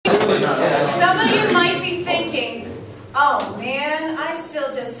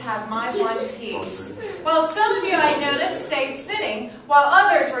have my one piece. Well, some of you, I noticed, stayed sitting, while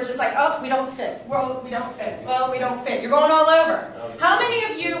others were just like, oh, we don't fit. Well, we don't fit. Well, we don't fit. You're going all over. How many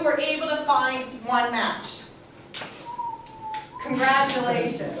of you were able to find one match?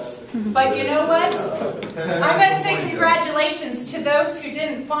 Congratulations. But you know what? I'm going to say congratulations to those who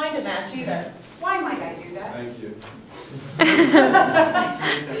didn't find a match either. Why might I do that? Thank you.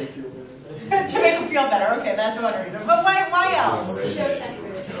 To make them feel better. Okay, that's one reason. But why else?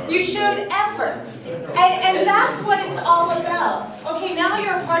 You showed effort. And that's what it's all about. Okay, now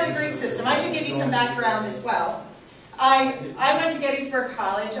you're a part of the Greek system. I should give you some background as well. I went to Gettysburg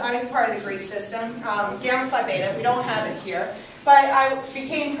College. I was part of the Greek system, Gamma Phi Beta. We don't have it here. But I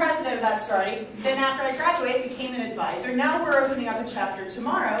became president of that sorority. Then after I graduated, became an advisor. Now we're opening up a chapter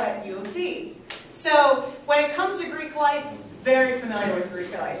tomorrow at U of D. So when it comes to Greek life, very familiar with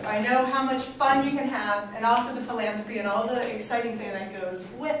Greek life. I know how much fun you can have, and also the philanthropy and all the exciting thing that goes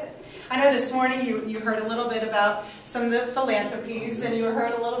with it. I know this morning you heard a little bit about some of the philanthropies, and you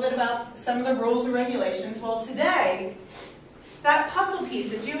heard a little bit about some of the rules and regulations. Well, today, that puzzle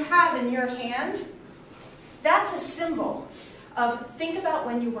piece that you have in your hand, that's a symbol of, think about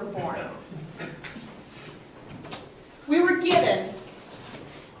when you were born. We were given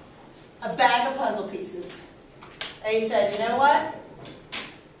a bag of puzzle pieces. They said, you know what?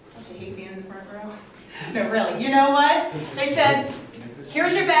 Don't you hate being in the front row? No, really. You know what? They said,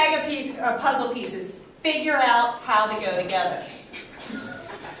 here's your bag of puzzle pieces. Figure out how they go together.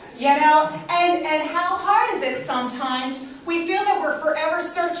 You know? And how hard is it sometimes? We feel that we're forever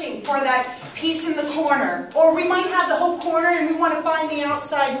searching for that piece in the corner. Or we might have the whole corner and we want to find the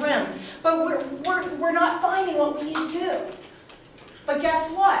outside rim. But we're not finding what we need to do. But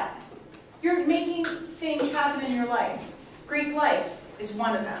guess what? You're making things happen in your life. Greek life is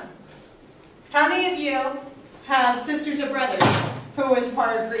one of them. How many of you have sisters or brothers who was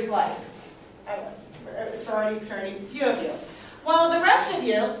part of Greek life? I was. Sorority, fraternity, a few of you. Well, the rest of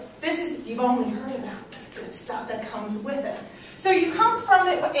you, you've only heard about this good stuff that comes with it. So you come from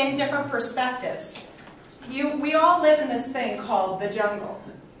it in different perspectives. We all live in this thing called the jungle.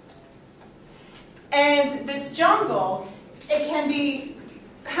 And this jungle, it can be,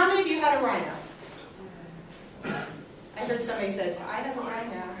 how many of you had a rhino? I heard somebody say, I have a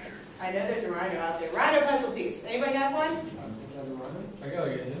rhino. I know there's a rhino out there. Rhino puzzle piece. Anybody have one? I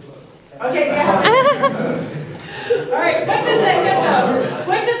gotta get his one. Okay, yeah. All right, what does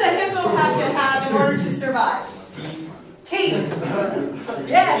a hippo have to have in order to survive? Teeth.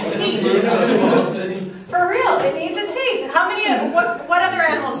 Yeah, teeth. For real, it needs a teeth. How many, what other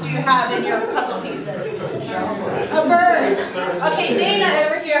animals do you have in your puzzle pieces? A bird. Okay, Dana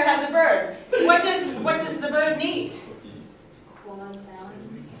over here has a bird. What does the bird need?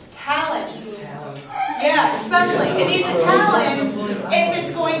 Talons. Yeah, especially. It needs a talon if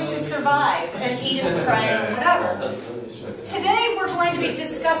it's going to survive and eat its prey or whatever. Today we're going to be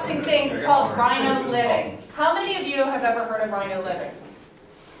discussing things called rhino living. How many of you have ever heard of rhino living?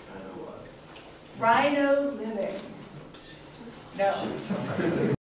 Rhino living. No.